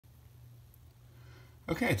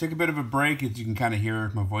Okay, I took a bit of a break. As you can kind of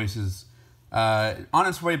hear, my voice is on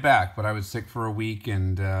its way back, but I was sick for a week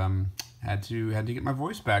and had to get my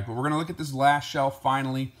voice back. But we're gonna look at this last shelf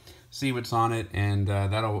finally, see what's on it, and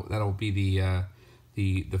that'll be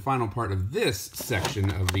the final part of this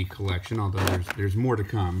section of the collection. Although there's more to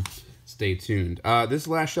come. Stay tuned. This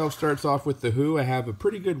last shelf starts off with The Who. I have a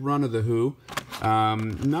pretty good run of The Who.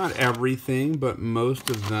 Not everything, but most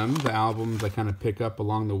of them. The albums I kind of pick up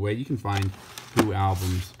along the way. You can find Who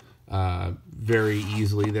albums very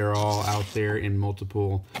easily. They're all out there in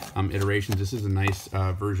multiple iterations. This is a nice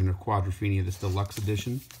version of Quadrophenia. This deluxe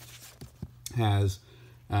edition has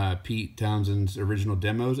Pete Townshend's original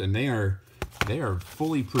demos, and they are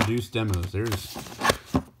fully produced demos.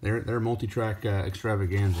 They're multi-track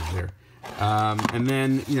extravaganzas there. And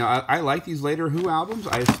then, you know, I like these later Who albums.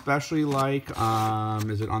 I especially like,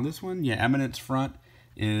 is it on this one? Yeah, Eminence Front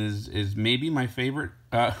is maybe my favorite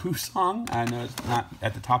Who song. I know it's not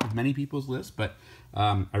at the top of many people's lists, but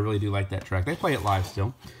I really do like that track. They play it live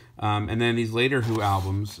still. And then these later Who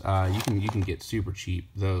albums, you can get super cheap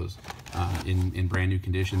those in brand new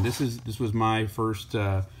condition. This was my first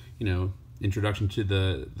introduction to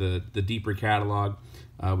the deeper catalog.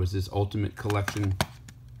 Was this Ultimate Collection,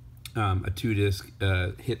 a 2-disc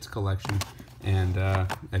hits collection, and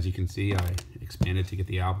as you can see, I expanded to get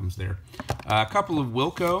the albums there. A couple of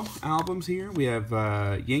Wilco albums here. We have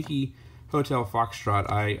Yankee Hotel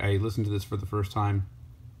Foxtrot. I listened to this for the first time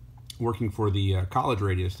working for the college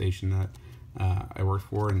radio station that I worked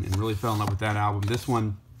for, and really fell in love with that album. This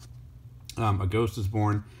one, A Ghost Is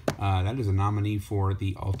Born, that is a nominee for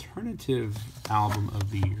the Alternative Album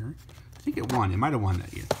of the Year. I think it won. It might have won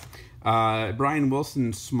that year. Brian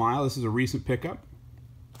Wilson's Smile. This is a recent pickup.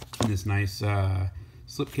 This nice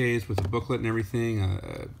slipcase with a booklet and everything.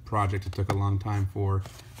 A project that took a long time for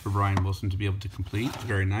Brian Wilson to be able to complete. It's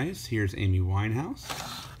very nice. Here's Amy Winehouse.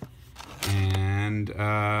 And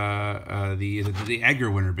the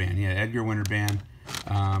Edgar Winter Band. Yeah, Edgar Winter Band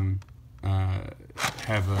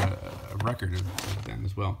have a record of them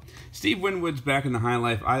as well. Steve Winwood's Back in the High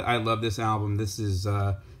Life. I love this album. This is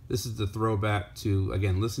the throwback to,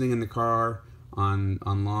 again, listening in the car on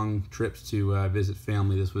long trips to visit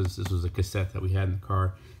family. This was a cassette that we had in the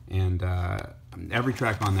car, and every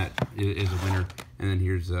track on that is a winner. And then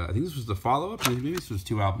here's I think this was the follow-up. Maybe this was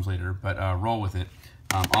 2 albums later, but Roll With It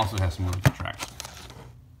also has some really good tracks.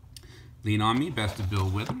 Lean On Me, Best of Bill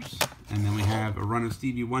Withers, and then we have a run of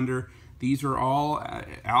Stevie Wonder. These are all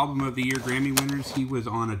Album of the Year Grammy winners. He was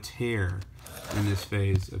on a tear in this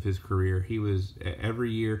phase of his career. He was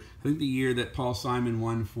every year. I think the year that Paul Simon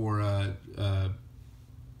won for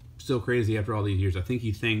Still Crazy after all these years, I think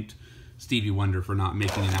he thanked Stevie Wonder for not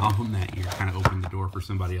making an album that year, kind of opened the door for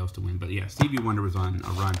somebody else to win. But yeah, Stevie Wonder was on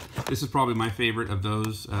a run. This is probably my favorite of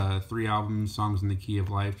those 3 albums, Songs in the Key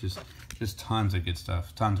of Life. Just tons of good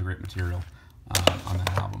stuff, tons of great material on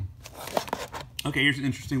that album. Okay, here's an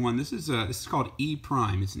interesting one. This is called E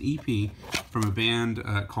Prime. It's an EP from a band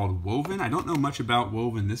called Woven. I don't know much about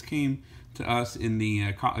Woven. This came to us in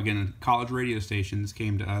the again, a college radio station. This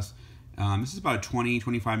came to us. This is about a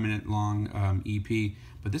 20-25 minute long EP,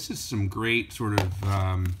 but this is some great sort of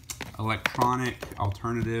electronic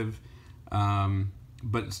alternative,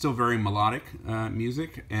 but still very melodic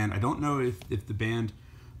music. And I don't know if the band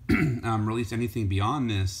released anything beyond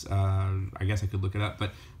this. I guess I could look it up,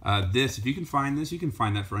 but this, if you can find this, you can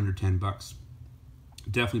find that for under $10.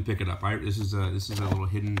 Definitely pick it up. This is a little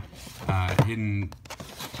hidden item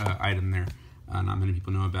there. Not many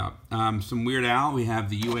people know about. Some Weird Al. We have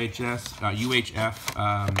the UHF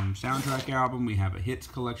soundtrack album. We have a Hits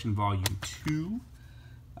Collection Volume 2,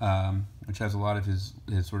 which has a lot of his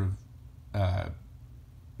sort of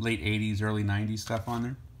late 80s, early 90s stuff on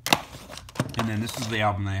there. And then this is the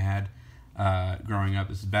album that I had growing up.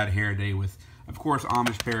 This is Bad Hair Day with, of course,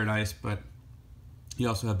 Amish Paradise, but you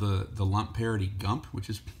also have the Lump parody Gump, which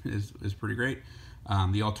is pretty great.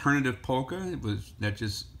 The alternative polka, that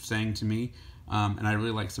just sang to me, and I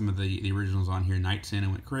really like some of the originals on here. Night Santa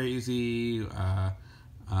Went Crazy,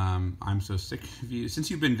 I'm So Sick of You.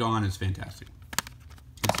 Since You've Been Gone is fantastic.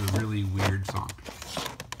 It's a really weird song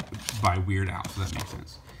by Weird Al, so that makes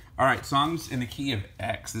sense. All right, Songs in the Key of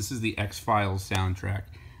X. This is the X-Files soundtrack,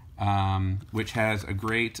 which has a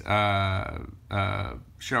great Sheryl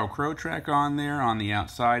Crow track on there. On the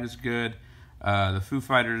Outside is good. The Foo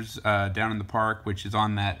Fighters Down in the Park, which is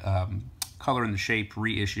on that Color and the Shape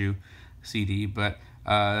reissue CD. But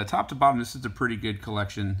top to bottom, this is a pretty good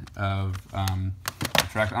collection of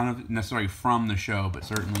tracks. I don't know if necessarily from the show, but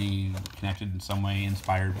certainly connected in some way,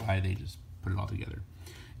 inspired by. They just put it all together.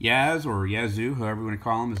 Yaz, or Yazoo, however you want to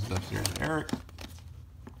call him. This is upstairs with Eric.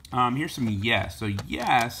 Here's some Yes. So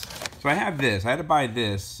Yes. So I have this. I had to buy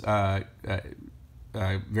this.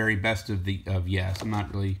 Very best of Yes. I'm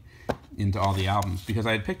not really into all the albums because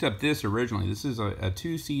I had picked up this originally. This is a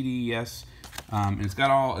 2 CD Yes, and it's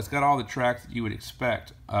got all the tracks that you would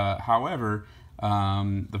expect. However,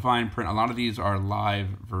 the fine print. A lot of these are live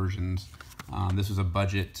versions. This was a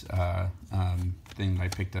budget thing that I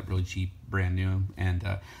picked up really cheap, brand new. And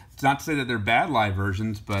it's not to say that they're bad live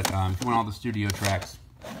versions, but if you want all the studio tracks,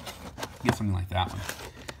 get something like that one.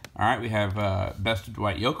 All right, we have Best of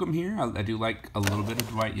Dwight Yoakam here. I do like a little bit of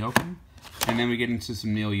Dwight Yoakam. And then we get into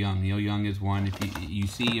some Neil Young. Neil Young is one, if you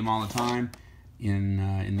see him all the time in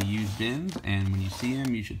the used bins, and when you see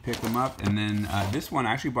him, you should pick him up. And then this one,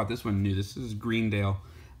 I actually bought this one new. This is Greendale.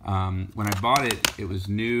 When I bought it, it was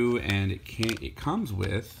new, and it comes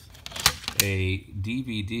with a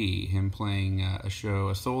DVD, him playing a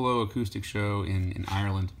solo acoustic show in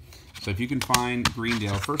Ireland. So if you can find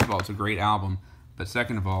Greendale, first of all, it's a great album, but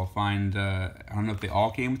second of all, find, I don't know if they all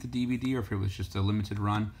came with the DVD or if it was just a limited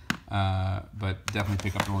run, but definitely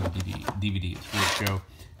pick up the DVD. It's a great show.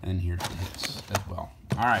 And then here's the hits as well.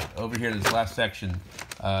 All right, over here, this last section.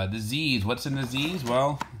 The Z's. What's in the Z's?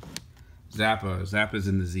 Well, Zappa. Zappa's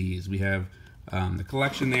in the Z's. We have the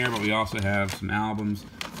collection there, but we also have some albums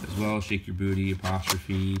as well. Shake Your Booty,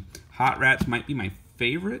 Apostrophe. Hot Rats might be my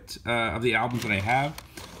favorite of the albums that I have.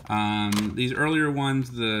 These earlier ones,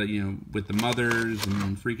 with the Mothers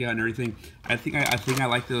and Freak Out and everything, I think I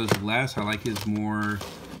like those less. I like his more.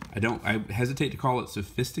 I hesitate to call it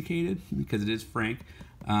sophisticated because it is Frank.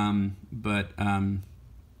 But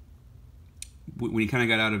when he kind of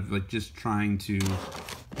got out of like just trying to,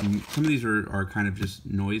 some of these are kind of just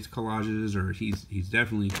noise collages, or he's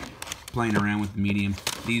definitely playing around with the medium.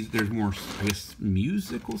 There's more, I guess,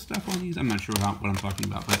 musical stuff on these. I'm not sure what I'm talking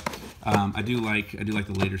about, but I do like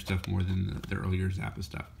the later stuff more than the earlier Zappa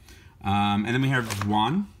stuff. And then we have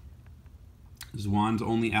Zwan. Zwan's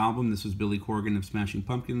only album. This was Billy Corgan of Smashing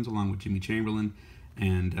Pumpkins, along with Jimmy Chamberlain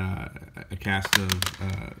and a cast of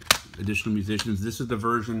additional musicians. This is the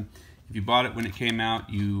version. If you bought it when it came out,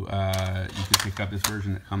 you could pick up this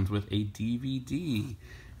version that comes with a DVD.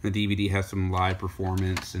 The DVD has some live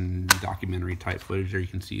performance and documentary type footage there. You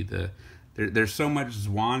can see there's so much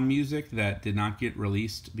Zwan music that did not get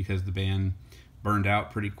released because the band burned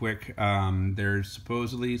out pretty quick. There's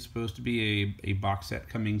supposedly supposed to be a box set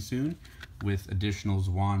coming soon with additional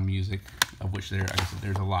Zwan music, of which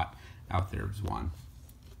there's a lot out there of Zwan.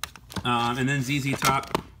 And then ZZ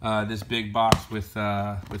Top, this big box with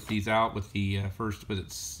these out, with the first,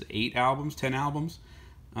 was it 10 albums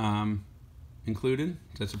included.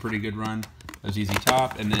 So that's a pretty good run of ZZ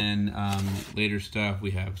Top. And then later stuff,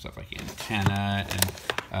 we have stuff like Antenna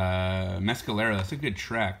and Mescalera. That's a good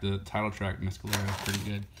track. The title track, Mescalera, is pretty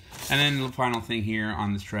good. And then the final thing here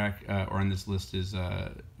on this track, or on this list, is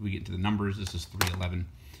we get into the numbers. This is 311,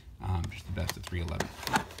 just the best of 311.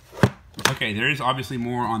 Okay, there is obviously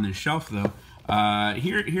more on this shelf, though.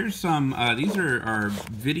 Here's some, these are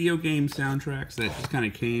video game soundtracks that just kind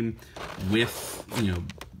of came with,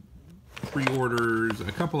 pre-orders.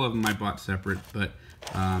 A couple of them I bought separate, but,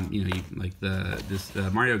 like this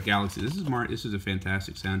Mario Galaxy. This is a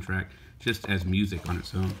fantastic soundtrack, just as music on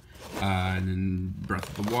its own. And then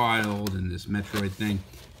Breath of the Wild and this Metroid thing.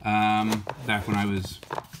 Back when I was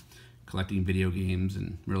collecting video games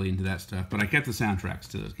and really into that stuff, but I kept the soundtracks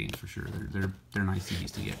to those games for sure. They're nice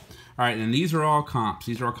CDs to get. All right, and these are all comps.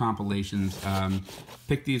 These are all compilations.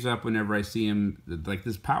 Pick these up whenever I see them. Like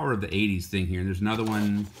this Power of the 80s thing here. And there's another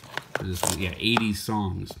one. This one, yeah, 80s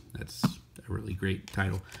songs. That's a really great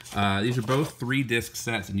title. These are both 3-disc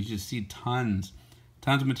sets, and you just see tons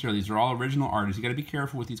of material. These are all original artists. You got to be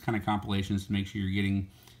careful with these kind of compilations to make sure you're getting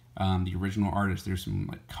the original artist. There's some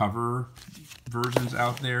like cover versions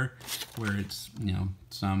out there where it's they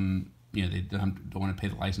don't want to pay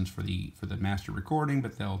the license for the master recording,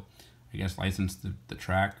 but they'll, I guess, license the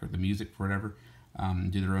track or the music for whatever,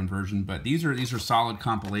 do their own version. But these are solid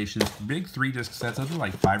compilations, big 3-disc sets. Those are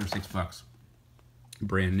like $5 or $6,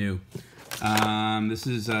 brand new. This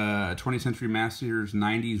is 20th Century Masters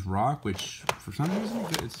 90s Rock, which for some reason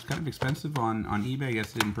it's kind of expensive on eBay. I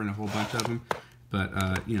guess they didn't print a whole bunch of them. But,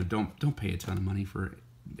 don't pay a ton of money for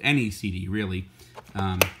any CD, really.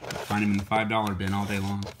 Find them in the $5 bin all day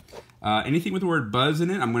long. Anything with the word buzz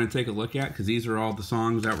in it, I'm going to take a look at, because these are all the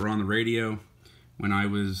songs that were on the radio when I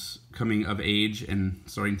was coming of age and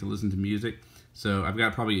starting to listen to music. So I've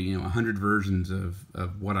got probably, 100 versions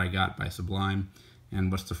of What I Got by Sublime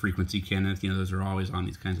and What's the Frequency, Kenneth. Those are always on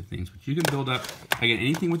these kinds of things. But you can build up, again,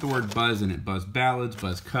 anything with the word buzz in it. Buzz ballads,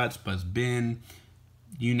 buzz cuts, buzz bin.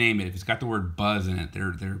 You name it. If it's got the word buzz in it,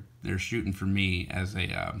 they're they're shooting for me as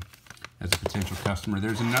a potential customer.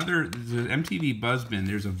 There's another MTV Buzzbin.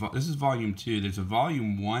 This is volume 2. There's a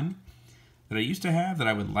volume 1 that I used to have that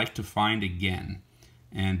I would like to find again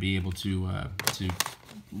and be able to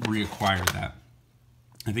reacquire that.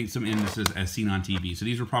 I think some this is as seen on TV. So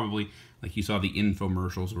these were probably like you saw the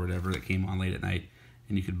infomercials or whatever that came on late at night,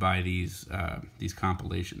 and you could buy these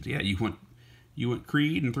compilations. Yeah, you went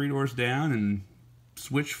Creed and Three Doors Down and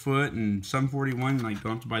Switchfoot and Sum 41. Like,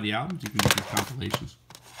 don't have to buy the albums. You can get these compilations.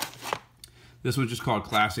 This one's just called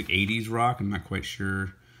Classic 80s Rock. I'm not quite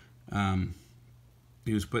sure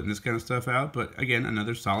who's putting this kind of stuff out, but again,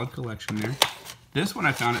 another solid collection there. This one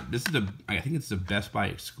I found it. I think it's a Best Buy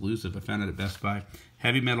exclusive. I found it at Best Buy.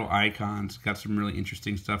 Heavy Metal Icons. Got some really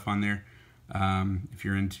interesting stuff on there. If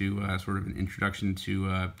you're into sort of an introduction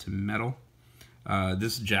to metal.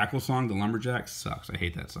 This Jackal song, The Lumberjack, sucks. I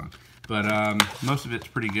hate that song. But most of it's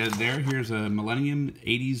pretty good there. Here's a Millennium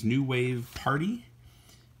 80s New Wave Party.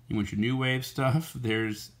 You want your New Wave stuff.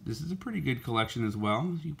 This is a pretty good collection as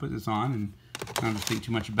well. You put this on and don't have to think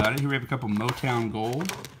too much about it. Here we have a couple Motown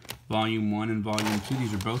Gold, Volume 1 and Volume 2.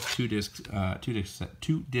 These are both two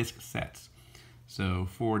disc sets. So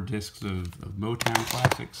 4 discs of Motown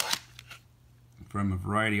classics from a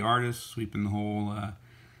variety of artists, sweeping the whole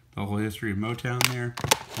history of Motown there.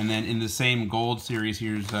 And then in the same gold series,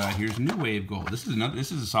 here's New Wave Gold. This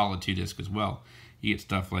is a solid 2-disc as well. You get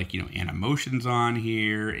stuff like, you know, Animotions on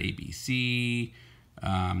here, ABC,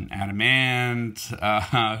 Adamant,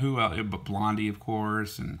 who else? But Blondie, of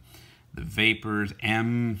course, and the Vapors,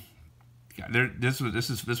 M. This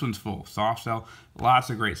one's full. Soft Cell,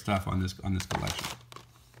 lots of great stuff on this collection.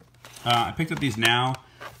 I picked up these Now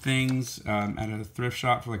things at a thrift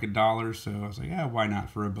shop for like $1, so I was like, yeah, why not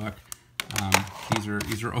for $1?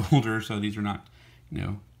 These are older, so these are not, you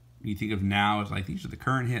know. You think of Now as like, these are the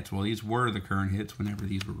current hits. Well, these were the current hits whenever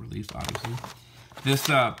these were released, obviously. This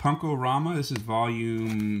Punk-O-Rama, this is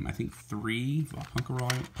volume, I think, 3.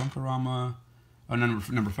 Punk-O-Rama, oh,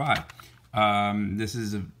 number 5. This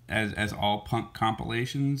is, as all punk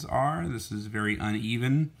compilations are, this is a very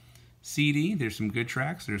uneven CD. There's some good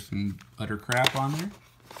tracks. There's some utter crap on there.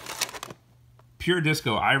 Pure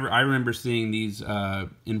Disco. I remember seeing these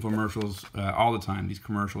infomercials all the time, these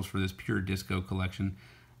commercials for this Pure Disco collection.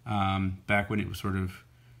 Back when it was sort of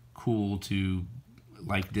cool to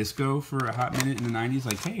like disco for a hot minute in the 90s.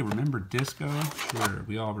 Like, hey, remember disco? Sure,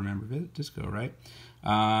 we all remember disco, right?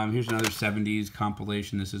 Here's another 70s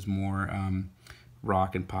compilation. This is more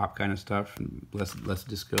rock and pop kind of stuff, less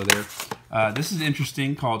disco there. This is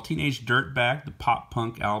interesting, called Teenage Dirtbag, the pop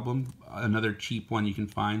punk album. Another cheap one you can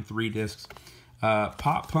find, 3 discs.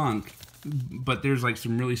 Pop punk, but there's like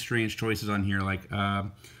some really strange choices on here, like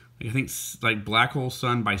I think like Black Hole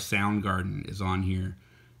Sun by Soundgarden is on here,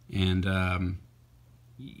 and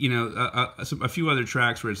you know, a few other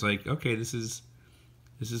tracks where it's like, okay, this is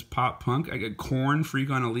pop punk. I got Korn,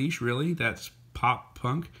 Freak on a Leash, really? That's pop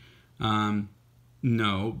punk?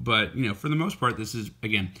 No, but you know, for the most part, this is,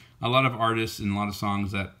 again, a lot of artists and a lot of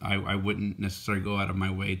songs that I wouldn't necessarily go out of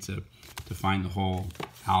my way to find the whole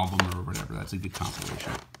album or whatever. That's a good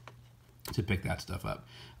compilation to pick that stuff up.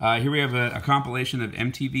 Here we have a compilation of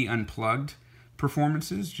MTV Unplugged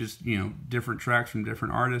performances, just, you know, different tracks from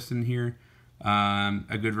different artists in here.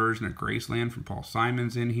 A good version of Graceland from Paul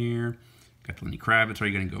Simon's in here. Got Lenny Kravitz, Are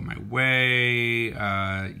You Gonna Go My Way?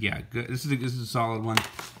 Yeah, good. This is a solid one.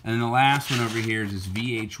 And then the last one over here is this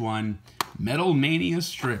VH1 Metal Mania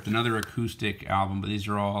Stripped, another acoustic album, but these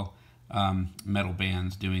are all metal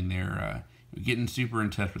bands doing their getting super in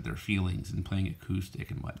touch with their feelings and playing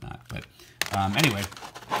acoustic and whatnot. But anyway,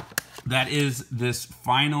 that is this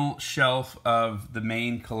final shelf of the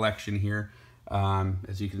main collection here.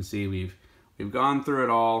 As you can see, we've gone through it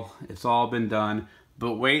all. It's all been done.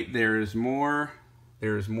 But wait, there is more.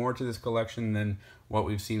 There is more to this collection than what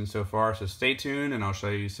we've seen so far. So stay tuned, and I'll show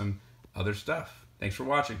you some other stuff. Thanks for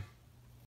watching.